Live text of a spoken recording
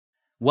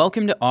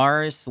Welcome to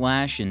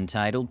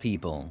r/Entitled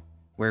People,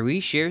 where we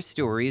share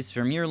stories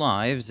from your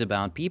lives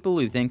about people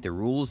who think the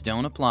rules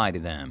don't apply to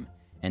them,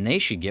 and they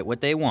should get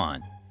what they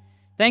want.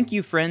 Thank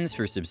you, friends,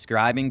 for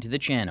subscribing to the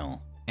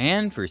channel,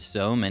 and for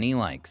so many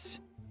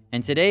likes.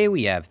 And today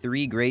we have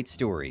 3 great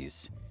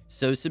stories.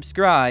 So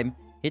subscribe,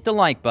 hit the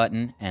like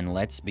button, and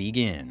let's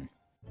begin.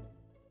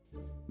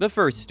 The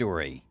first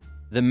story,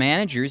 The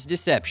Manager's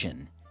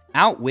Deception,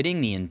 Outwitting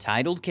the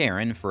Entitled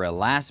Karen for a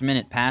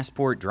Last-Minute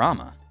Passport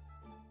Drama.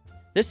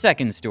 The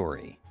second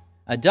story,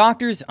 A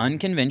Doctor's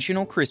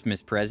Unconventional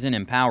Christmas Present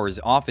Empowers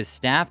Office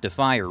Staff to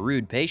Fire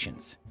Rude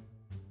Patients.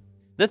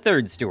 The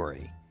third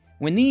story,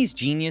 When these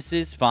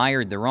geniuses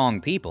fired the wrong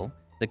people,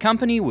 the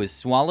company was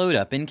swallowed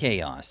up in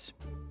chaos.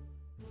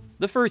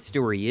 The first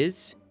story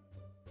is,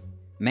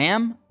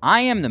 Ma'am,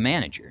 I am the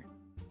manager.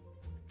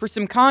 For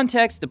some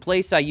context, the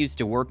place I used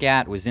to work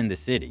at was in the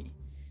city,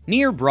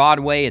 near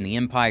Broadway and the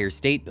Empire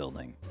State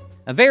Building,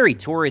 a very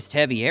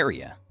tourist-heavy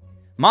area.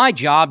 My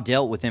job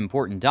dealt with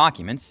important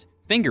documents,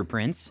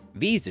 fingerprints,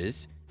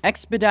 visas,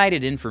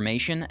 expedited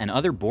information, and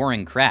other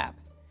boring crap.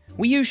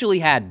 We usually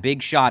had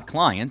big-shot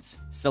clients,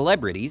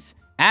 celebrities,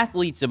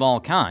 athletes of all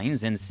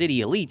kinds, and city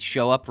elites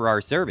show up for our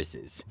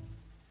services.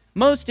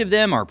 Most of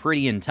them are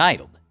pretty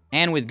entitled,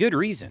 and with good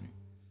reason.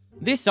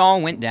 This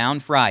all went down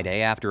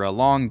Friday after a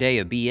long day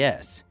of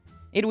BS.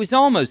 It was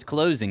almost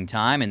closing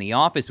time and the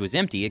office was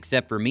empty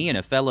except for me and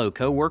a fellow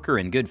coworker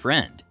and good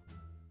friend.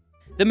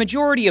 The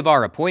majority of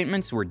our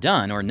appointments were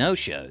done or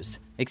no-shows,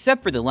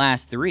 except for the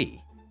last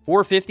 3,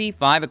 4:50,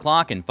 5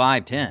 o'clock, and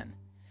 5:10.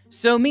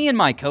 So me and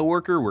my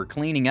coworker were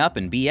cleaning up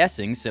and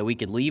BSing so we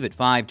could leave at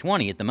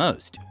 5:20 at the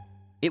most.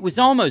 It was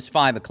almost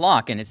 5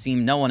 o'clock and it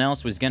seemed no one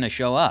else was gonna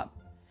show up.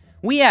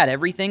 We had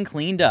everything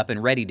cleaned up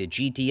and ready to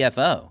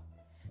GTFO.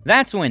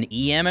 That's when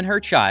EM and her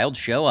child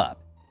show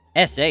up.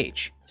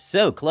 SH,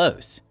 so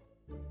close.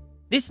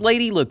 This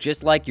lady looked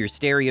just like your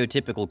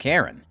stereotypical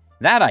Karen.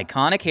 That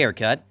iconic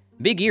haircut,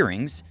 big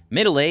earrings,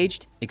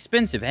 middle-aged,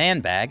 expensive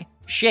handbag,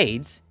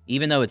 shades,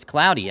 even though it's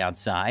cloudy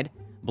outside,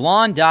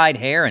 blonde dyed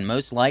hair, and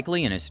most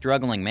likely in a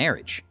struggling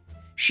marriage.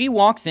 She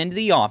walks into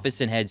the office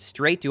and heads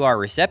straight to our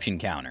reception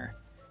counter.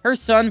 Her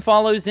son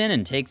follows in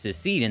and takes a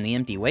seat in the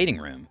empty waiting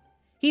room.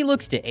 He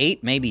looks to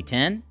 8, maybe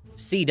 10.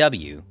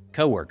 CW,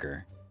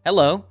 coworker.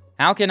 Hello,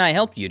 how can I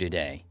help you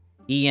today?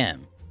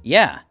 EM.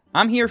 Yeah,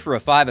 I'm here for a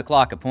 5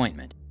 o'clock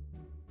appointment.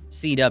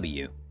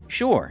 CW.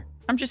 Sure,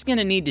 I'm just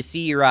gonna need to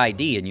see your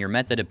ID and your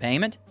method of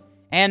payment.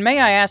 And may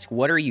I ask,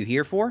 what are you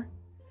here for?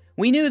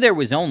 We knew there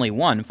was only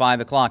one 5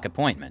 o'clock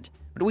appointment,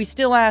 but we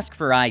still ask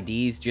for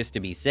IDs just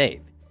to be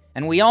safe.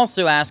 And we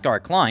also ask our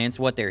clients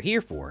what they're here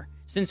for,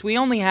 since we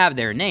only have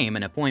their name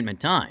and appointment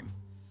time.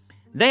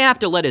 They have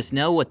to let us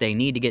know what they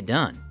need to get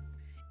done.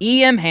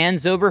 EM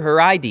hands over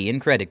her ID and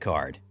credit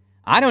card.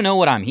 I don't know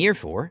what I'm here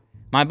for.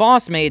 My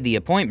boss made the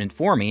appointment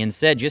for me and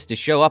said just to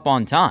show up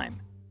on time.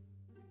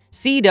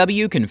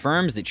 CW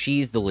confirms that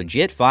she's the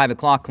legit 5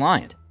 o'clock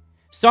client.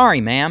 Sorry,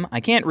 ma'am, I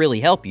can't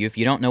really help you if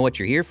you don't know what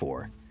you're here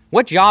for.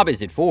 What job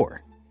is it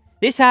for?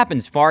 This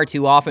happens far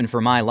too often for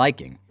my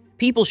liking.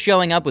 People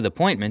showing up with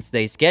appointments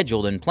they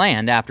scheduled and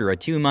planned after a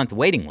 2-month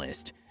waiting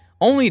list,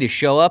 only to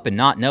show up and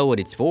not know what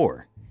it's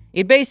for.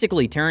 It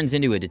basically turns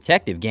into a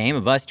detective game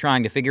of us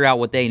trying to figure out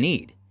what they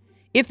need.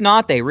 If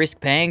not, they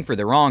risk paying for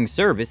the wrong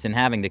service and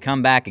having to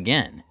come back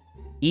again.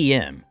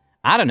 EM.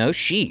 I don't know,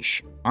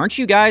 sheesh. Aren't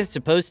you guys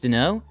supposed to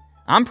know?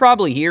 I'm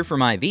probably here for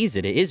my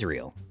visa to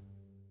Israel.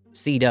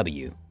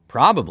 CW.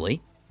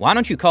 Probably. Why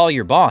don't you call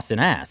your boss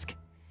and ask?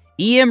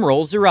 EM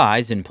rolls her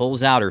eyes and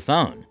pulls out her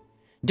phone.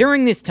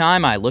 During this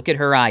time, I look at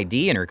her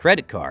ID and her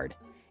credit card.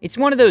 It's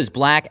one of those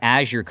black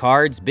Azure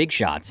cards big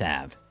shots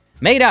have,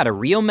 made out of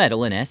real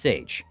metal and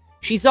SH.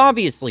 She's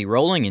obviously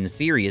rolling in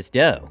serious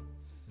dough.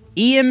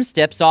 EM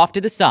steps off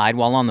to the side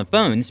while on the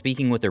phone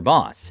speaking with her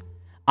boss.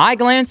 I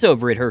glance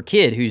over at her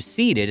kid who's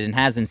seated and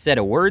hasn't said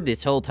a word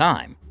this whole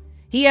time.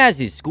 He has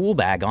his school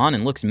bag on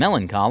and looks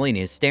melancholy and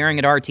is staring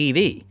at our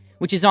TV,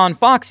 which is on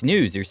Fox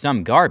News or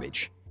some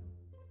garbage.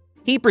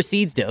 He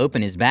proceeds to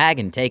open his bag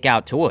and take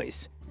out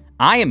toys.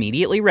 I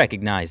immediately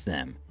recognize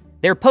them.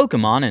 They're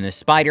Pokemon and a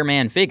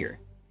Spider-Man figure.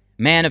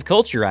 Man of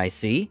culture, I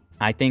see,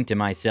 I think to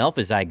myself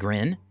as I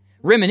grin,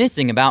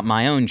 reminiscing about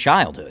my own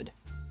childhood.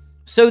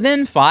 So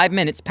then 5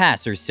 minutes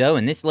pass or so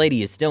and this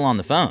lady is still on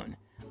the phone,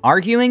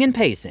 arguing and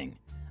pacing.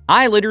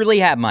 I literally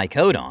have my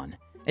coat on.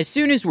 As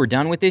soon as we're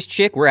done with this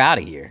chick, we're out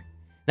of here.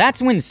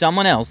 That's when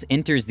someone else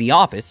enters the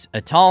office,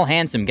 a tall,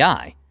 handsome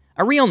guy.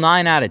 A real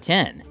 9 out of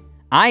 10.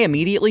 I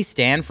immediately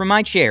stand from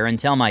my chair and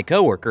tell my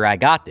coworker I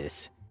got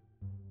this.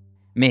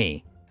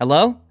 Me.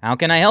 Hello? How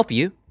can I help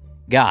you?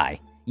 Guy.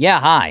 Yeah,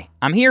 hi.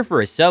 I'm here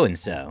for a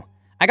so-and-so.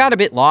 I got a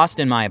bit lost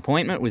and my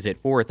appointment was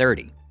at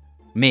 4:30.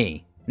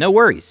 Me. No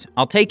worries.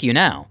 I'll take you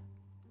now.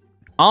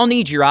 I'll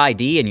need your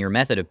ID and your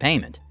method of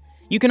payment.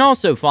 You can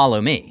also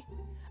follow me.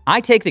 I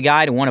take the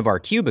guy to one of our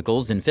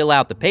cubicles and fill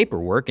out the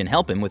paperwork and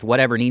help him with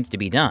whatever needs to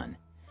be done.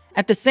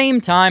 At the same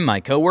time, my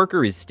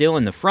coworker is still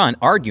in the front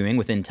arguing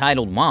with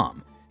entitled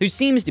mom, who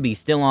seems to be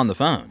still on the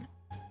phone.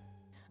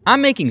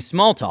 I'm making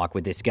small talk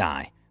with this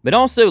guy, but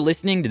also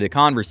listening to the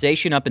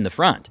conversation up in the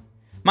front.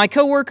 My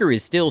coworker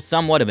is still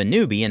somewhat of a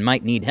newbie and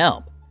might need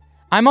help.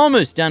 I'm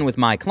almost done with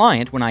my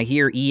client when I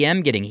hear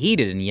EM getting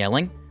heated and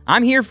yelling,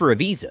 "I'm here for a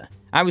visa.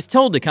 I was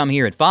told to come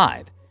here at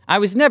 5. I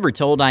was never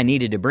told I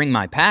needed to bring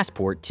my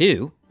passport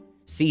too."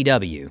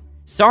 CW: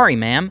 "Sorry,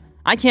 ma'am.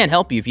 I can't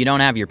help you if you don't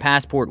have your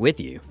passport with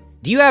you.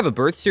 Do you have a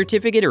birth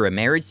certificate or a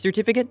marriage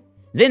certificate?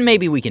 Then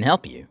maybe we can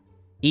help you."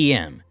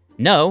 EM: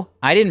 "No,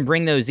 I didn't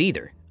bring those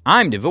either.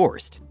 I'm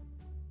divorced."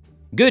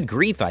 Good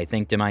grief, I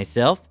think to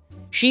myself.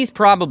 She's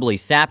probably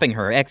sapping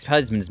her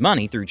ex-husband's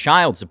money through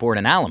child support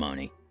and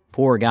alimony.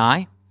 Poor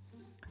guy.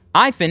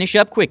 I finish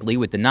up quickly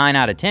with the 9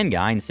 out of 10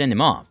 guy and send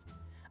him off.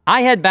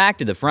 I head back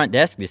to the front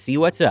desk to see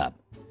what's up.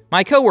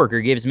 My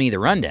coworker gives me the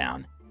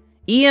rundown.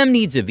 EM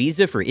needs a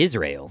visa for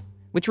Israel,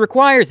 which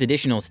requires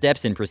additional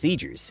steps and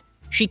procedures.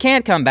 She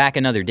can't come back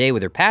another day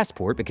with her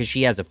passport because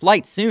she has a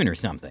flight soon or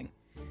something.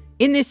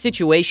 In this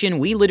situation,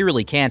 we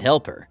literally can't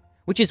help her,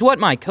 which is what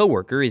my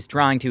coworker is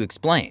trying to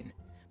explain.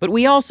 But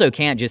we also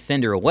can't just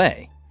send her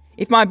away.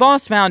 If my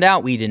boss found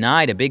out we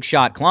denied a big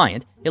shot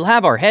client, he'll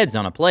have our heads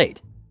on a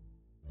plate.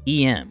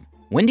 EM: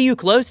 "When do you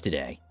close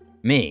today?"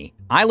 Me: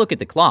 "I look at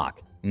the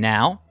clock.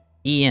 Now?"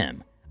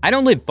 EM: "I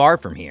don't live far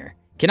from here.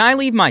 Can I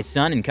leave my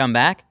son and come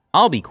back?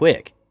 I'll be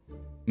quick."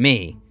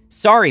 Me: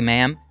 "Sorry,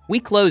 ma'am. We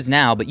close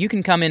now, but you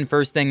can come in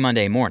first thing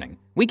Monday morning.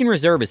 We can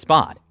reserve a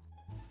spot."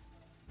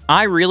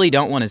 I really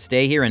don't want to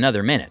stay here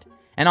another minute,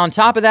 and on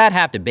top of that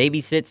have to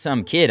babysit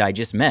some kid I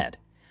just met.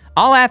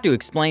 I'll have to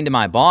explain to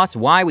my boss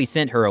why we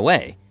sent her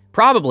away,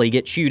 probably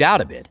get chewed out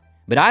a bit,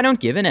 but I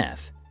don't give an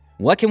F.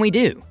 What can we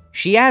do?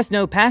 She has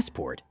no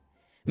passport.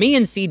 Me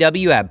and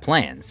CW have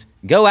plans.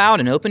 Go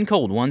out and open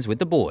cold ones with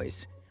the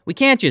boys. We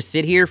can't just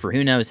sit here for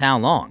who knows how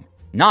long.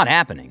 Not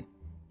happening.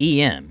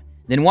 EM: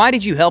 "Then why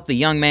did you help the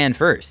young man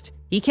first?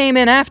 He came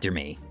in after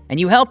me, and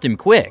you helped him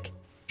quick."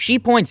 She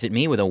points at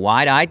me with a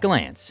wide-eyed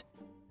glance.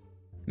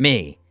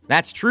 Me: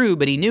 "That's true,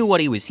 but he knew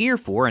what he was here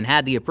for and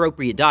had the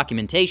appropriate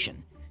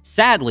documentation.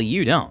 Sadly,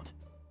 you don't."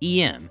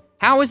 EM: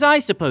 "How was I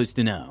supposed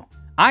to know?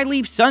 I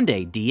leave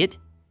Sunday, d-it."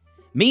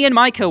 Me and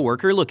my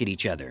coworker look at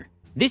each other.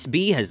 This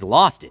bee has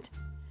lost it.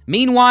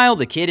 Meanwhile,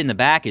 the kid in the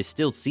back is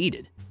still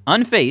seated,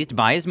 unfazed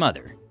by his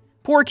mother.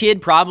 Poor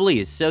kid probably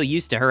is so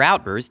used to her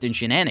outburst and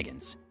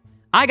shenanigans.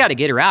 I gotta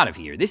get her out of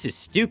here. This is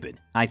stupid,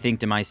 I think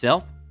to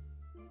myself.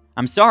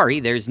 I'm sorry,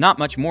 there's not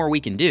much more we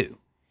can do.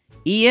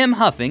 EM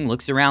huffing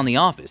looks around the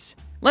office.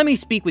 "Let me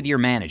speak with your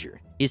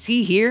manager. Is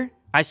he here?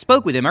 I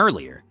spoke with him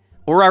earlier.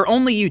 Or are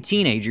only you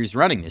teenagers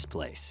running this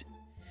place?"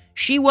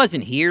 She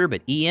wasn't here,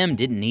 but EM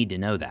didn't need to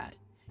know that.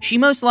 She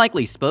most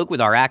likely spoke with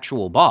our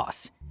actual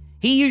boss.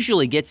 He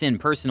usually gets in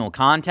personal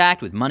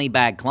contact with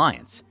money-bag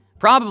clients,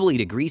 probably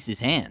to grease his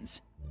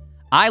hands.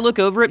 I look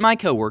over at my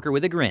coworker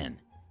with a grin.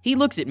 He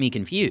looks at me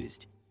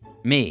confused.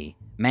 Me: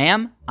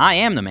 "Ma'am, I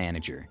am the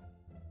manager."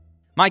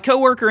 My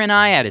coworker and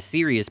I had a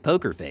serious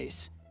poker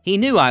face. He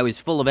knew I was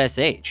full of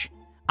SH.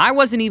 I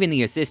wasn't even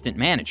the assistant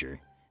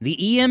manager. The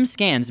EM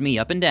scans me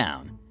up and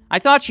down. I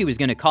thought she was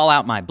going to call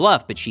out my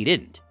bluff, but she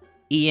didn't.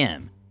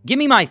 EM: "Give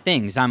me my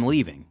things, I'm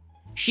leaving."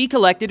 She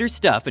collected her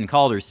stuff and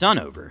called her son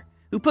over,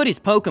 who put his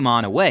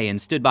Pokemon away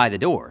and stood by the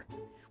door.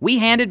 We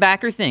handed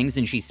back her things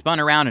and she spun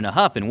around in a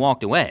huff and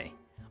walked away,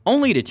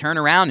 only to turn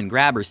around and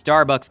grab her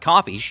Starbucks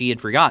coffee she had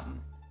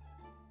forgotten.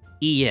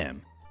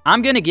 EM: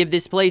 "I'm going to give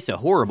this place a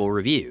horrible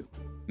review."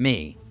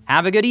 Me: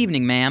 "Have a good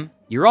evening, ma'am.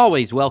 You're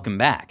always welcome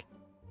back."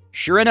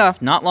 Sure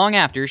enough, not long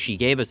after, she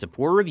gave us a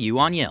poor review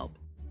on Yelp.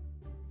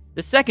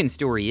 The second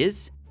story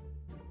is,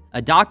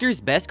 a doctor's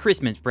best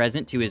Christmas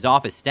present to his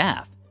office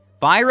staff: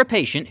 fire a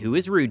patient who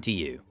is rude to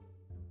you.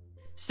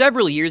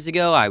 Several years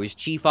ago, I was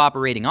chief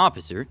operating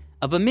officer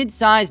of a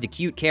mid-sized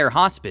acute care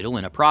hospital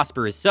in a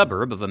prosperous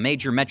suburb of a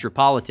major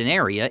metropolitan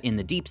area in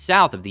the deep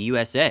south of the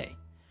USA.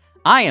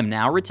 I am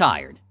now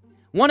retired.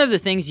 One of the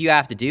things you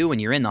have to do when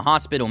you're in the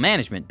hospital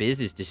management biz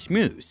is to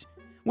schmooze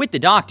with the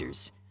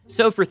doctors.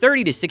 So for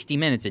 30 to 60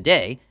 minutes a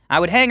day, I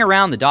would hang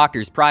around the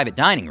doctor's private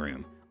dining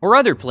room or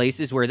other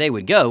places where they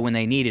would go when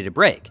they needed a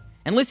break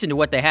and listen to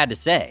what they had to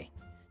say.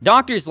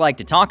 Doctors like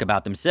to talk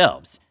about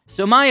themselves,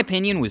 so my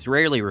opinion was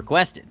rarely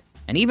requested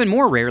and even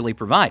more rarely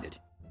provided.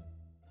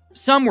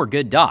 Some were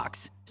good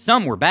docs,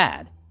 some were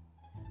bad.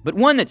 But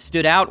one that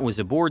stood out was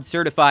a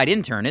board-certified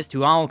internist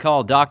who I'll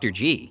call Dr.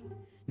 G.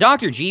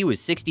 Dr. G was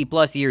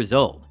 60-plus years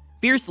old,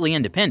 fiercely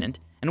independent,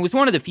 and was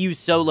one of the few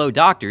solo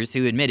doctors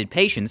who admitted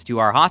patients to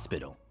our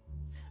hospital.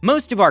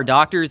 Most of our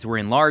doctors were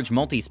in large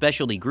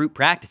multi-specialty group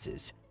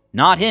practices.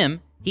 Not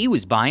him, he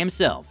was by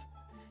himself.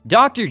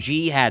 Dr.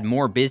 G had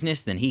more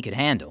business than he could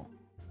handle.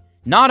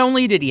 Not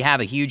only did he have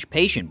a huge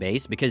patient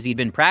base because he'd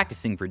been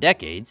practicing for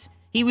decades,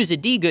 he was a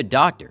D-good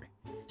doctor.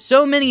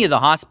 So many of the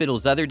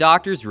hospital's other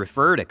doctors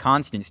referred a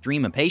constant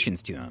stream of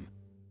patients to him.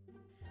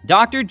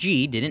 Dr.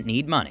 G didn't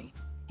need money.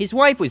 His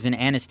wife was an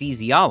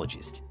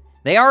anesthesiologist.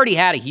 They already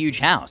had a huge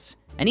house,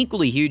 an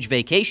equally huge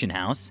vacation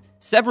house,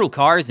 several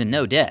cars, and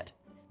no debt.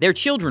 Their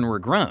children were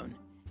grown.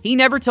 He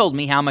never told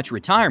me how much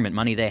retirement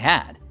money they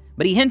had,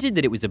 but he hinted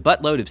that it was a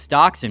buttload of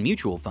stocks and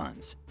mutual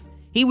funds.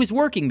 He was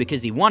working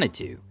because he wanted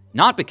to,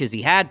 not because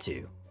he had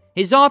to.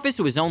 His office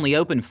was only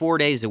open 4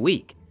 days a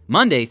week,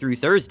 Monday through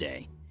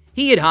Thursday.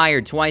 He had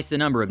hired twice the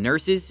number of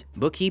nurses,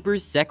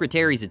 bookkeepers,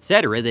 secretaries,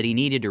 etc. that he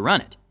needed to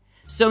run it,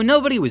 so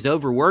nobody was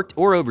overworked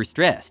or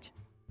overstressed.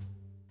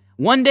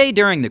 One day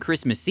during the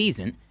Christmas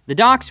season, the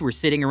docs were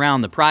sitting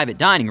around the private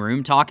dining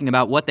room talking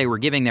about what they were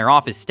giving their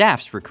office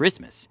staffs for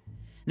Christmas.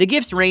 The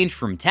gifts ranged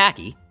from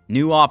tacky,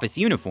 new office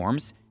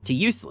uniforms, to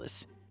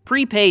useless,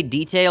 prepaid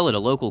detail at a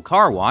local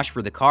car wash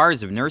for the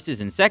cars of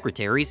nurses and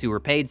secretaries who were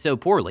paid so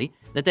poorly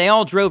that they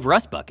all drove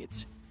rust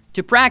buckets,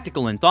 to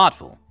practical and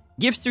thoughtful,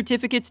 gift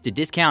certificates to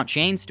discount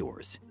chain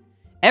stores.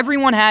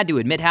 Everyone had to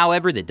admit,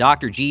 however, that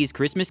Dr. G's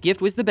Christmas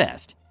gift was the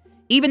best.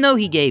 Even though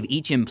he gave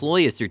each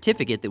employee a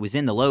certificate that was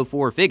in the low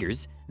 4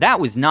 figures, that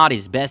was not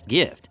his best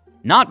gift,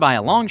 not by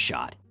a long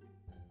shot.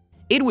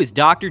 It was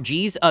Dr.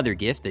 G's other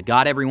gift that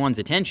got everyone's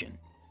attention.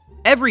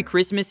 Every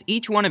Christmas,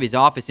 each one of his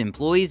office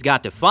employees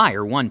got to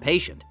fire one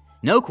patient,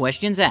 no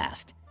questions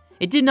asked.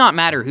 It did not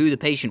matter who the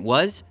patient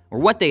was or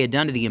what they had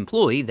done to the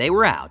employee, they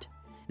were out.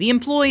 The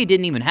employee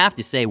didn't even have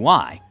to say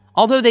why,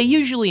 although they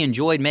usually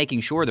enjoyed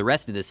making sure the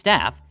rest of the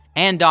staff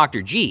and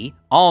Dr. G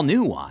all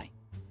knew why.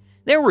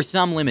 There were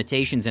some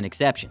limitations and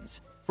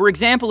exceptions. For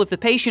example, if the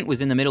patient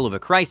was in the middle of a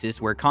crisis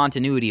where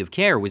continuity of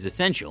care was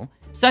essential,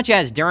 such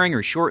as during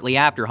or shortly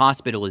after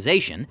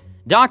hospitalization,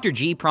 Dr.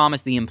 G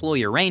promised the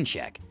employee a rain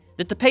check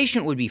that the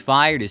patient would be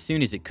fired as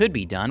soon as it could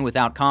be done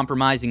without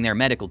compromising their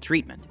medical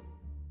treatment.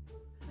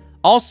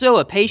 Also,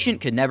 a patient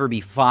could never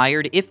be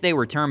fired if they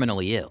were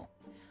terminally ill.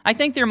 I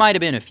think there might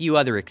have been a few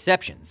other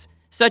exceptions,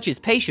 such as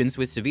patients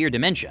with severe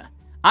dementia.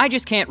 I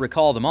just can't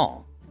recall them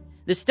all.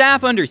 The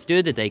staff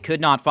understood that they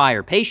could not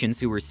fire patients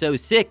who were so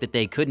sick that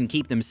they couldn't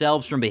keep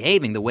themselves from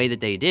behaving the way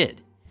that they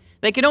did.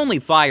 They could only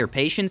fire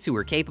patients who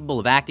were capable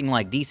of acting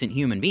like decent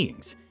human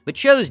beings, but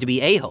chose to be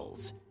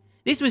a-holes.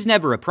 This was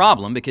never a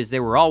problem because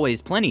there were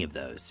always plenty of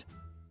those.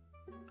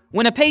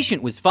 When a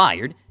patient was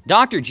fired,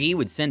 Dr. G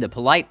would send a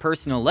polite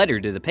personal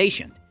letter to the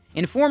patient,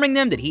 informing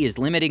them that he is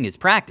limiting his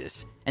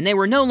practice, and they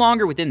were no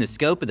longer within the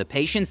scope of the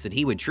patients that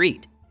he would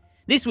treat.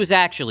 This was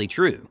actually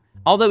true,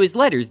 although his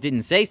letters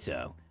didn't say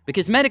so,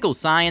 because medical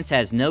science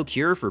has no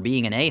cure for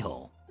being an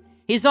a-hole.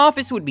 His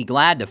office would be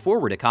glad to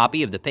forward a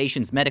copy of the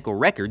patient's medical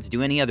records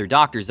to any other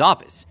doctor's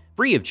office,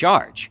 free of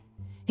charge.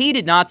 He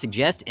did not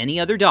suggest any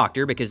other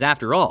doctor because,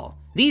 after all,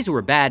 these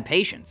were bad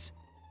patients.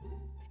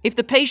 If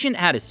the patient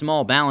had a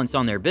small balance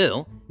on their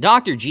bill,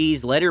 Dr.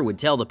 G's letter would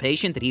tell the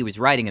patient that he was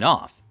writing it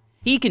off.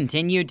 He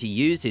continued to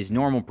use his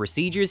normal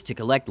procedures to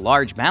collect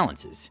large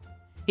balances.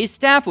 His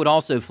staff would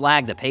also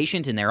flag the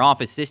patient in their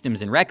office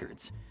systems and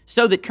records,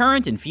 so that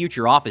current and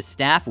future office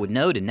staff would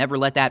know to never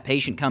let that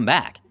patient come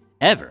back,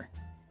 ever.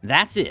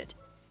 That's it.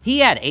 He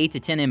had 8 to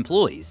 10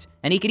 employees,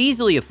 and he could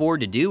easily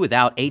afford to do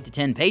without 8 to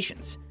 10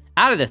 patients,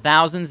 out of the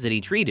thousands that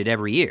he treated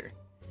every year.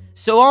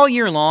 So all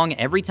year long,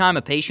 every time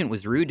a patient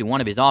was rude to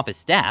one of his office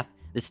staff,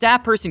 the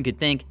staff person could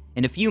think,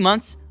 in a few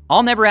months,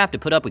 I'll never have to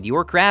put up with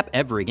your crap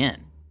ever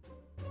again.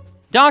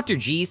 Dr.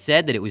 G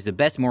said that it was the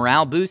best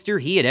morale booster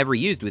he had ever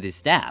used with his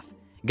staff,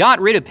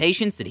 got rid of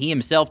patients that he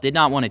himself did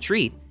not want to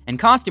treat, and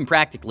cost him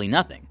practically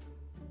nothing.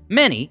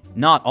 Many,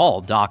 not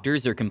all,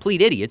 doctors are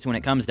complete idiots when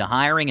it comes to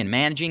hiring and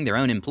managing their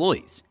own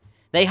employees.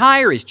 They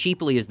hire as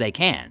cheaply as they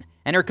can,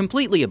 and are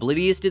completely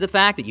oblivious to the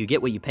fact that you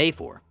get what you pay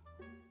for.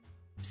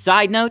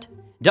 Side note,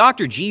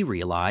 Dr. G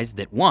realized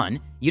that 1.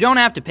 You don't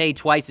have to pay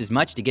twice as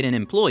much to get an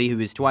employee who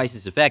is twice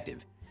as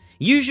effective.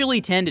 Usually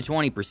 10 to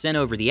 20%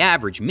 over the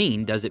average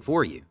mean does it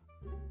for you.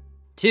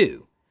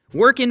 2.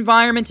 Work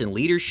environment and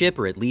leadership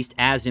are at least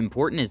as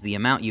important as the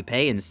amount you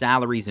pay in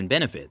salaries and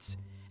benefits.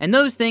 And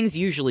those things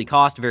usually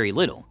cost very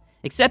little,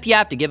 except you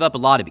have to give up a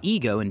lot of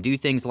ego and do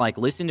things like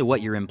listen to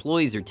what your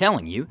employees are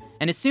telling you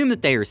and assume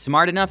that they are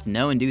smart enough to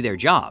know and do their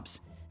jobs,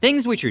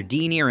 things which are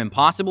near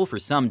impossible for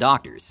some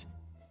doctors.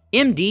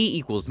 MD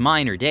equals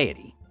minor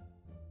deity.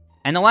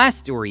 And the last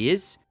story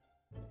is,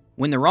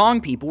 when the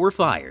wrong people were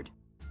fired.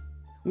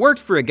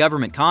 Worked for a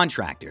government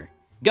contractor.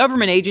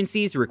 Government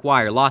agencies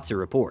require lots of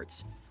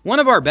reports. One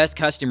of our best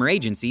customer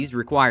agencies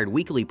required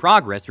weekly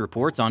progress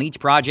reports on each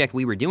project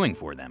we were doing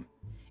for them.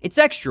 It's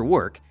extra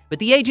work, but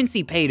the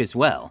agency paid us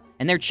well,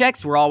 and their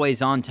checks were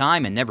always on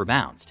time and never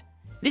bounced.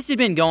 This had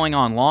been going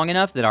on long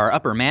enough that our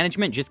upper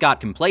management just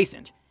got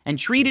complacent and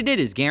treated it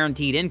as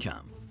guaranteed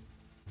income.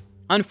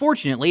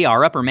 Unfortunately,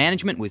 our upper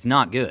management was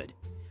not good.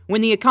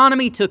 When the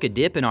economy took a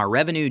dip and our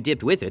revenue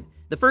dipped with it,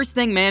 the first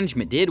thing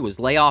management did was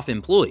lay off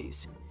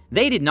employees.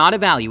 They did not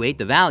evaluate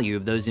the value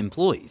of those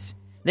employees.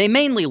 They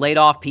mainly laid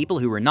off people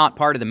who were not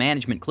part of the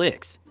management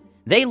cliques.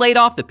 They laid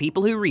off the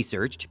people who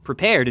researched,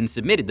 prepared, and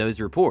submitted those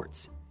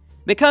reports.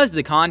 Because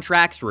the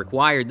contracts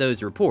required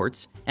those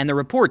reports, and the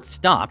reports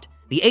stopped,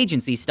 the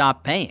agency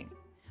stopped paying.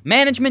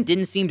 Management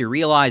didn't seem to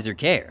realize or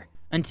care,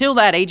 until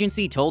that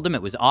agency told them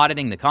it was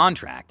auditing the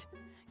contract.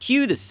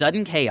 Cue the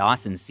sudden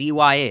chaos and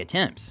CYA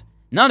attempts.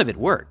 None of it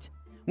worked.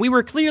 We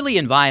were clearly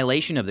in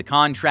violation of the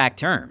contract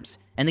terms,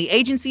 and the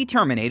agency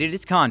terminated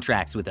its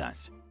contracts with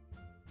us.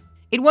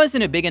 It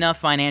wasn't a big enough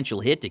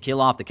financial hit to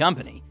kill off the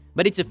company,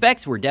 but its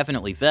effects were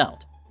definitely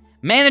felt.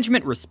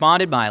 Management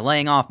responded by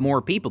laying off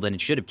more people than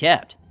it should have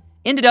kept.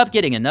 Ended up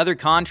getting another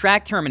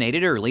contract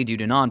terminated early due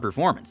to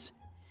non-performance.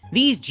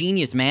 These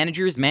genius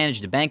managers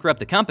managed to bankrupt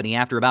the company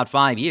after about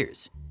 5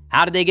 years.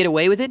 How did they get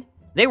away with it?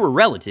 They were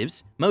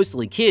relatives,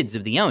 mostly kids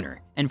of the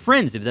owner, and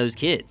friends of those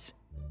kids.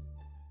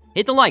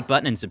 Hit the like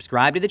button and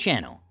subscribe to the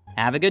channel.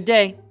 Have a good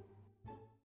day.